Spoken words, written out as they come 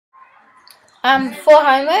For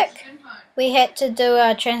homework, we had to do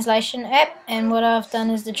a translation app, and what I've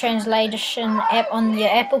done is the translation app on your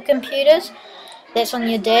Apple computers. That's on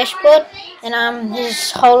your dashboard, and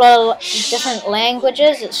there's a whole lot of different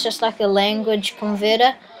languages. It's just like a language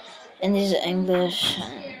converter, and there's English,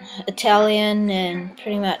 and Italian, and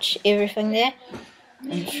pretty much everything there,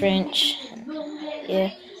 and French,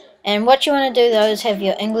 yeah. And what you want to do though is have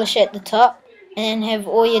your English at the top, and have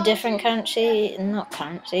all your different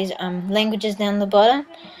languages down the bottom,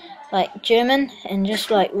 like German, and just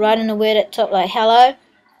like write in a word at the top like hello,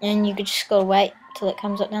 and you could just gotta wait till it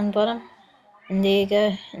comes up down the bottom, and there you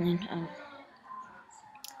go. And then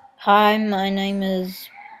hi, my name is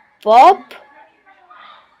Bob,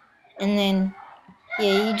 and then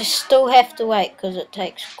yeah, you just still have to wait because it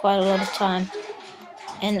takes quite a lot of time,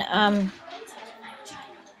 and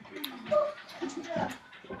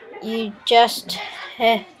you just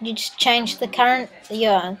change the current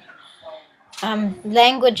your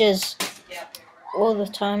languages all the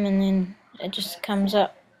time, and then it just comes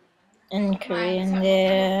up in Korean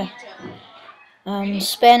there,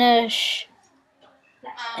 Spanish,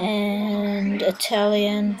 and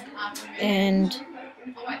Italian, and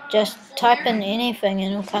just type in anything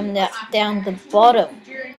and it'll come down the bottom.